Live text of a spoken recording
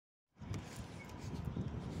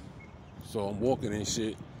So I'm walking and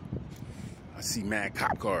shit. I see mad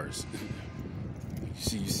cop cars.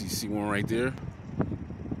 You see one right there.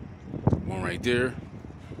 One right there.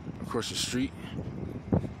 Across the street.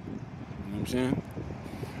 You know what I'm saying?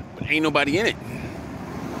 But ain't nobody in it.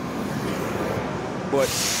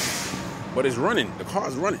 But it's running. The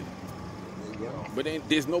car's running. But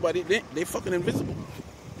there's nobody. They fucking invisible.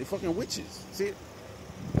 They fucking witches. See it?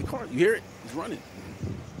 The car, you hear it? It's running.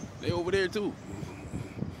 They over there too.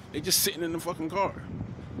 They just sitting in the fucking car,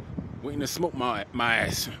 waiting to smoke my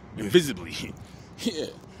ass invisibly. Yeah,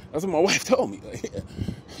 that's what my wife told me. Like, yeah.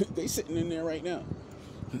 They sitting in there right now,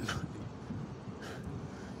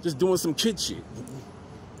 just doing some kid shit.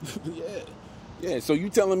 Yeah. So you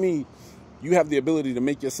telling me you have the ability to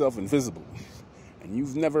make yourself invisible, and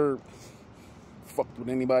you've never fucked with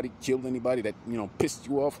anybody, killed anybody that pissed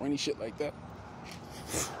you off or any shit like that?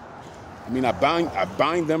 I mean, I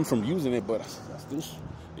bind them from using it, but they're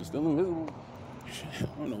still invisible. I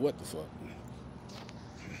don't know what the fuck.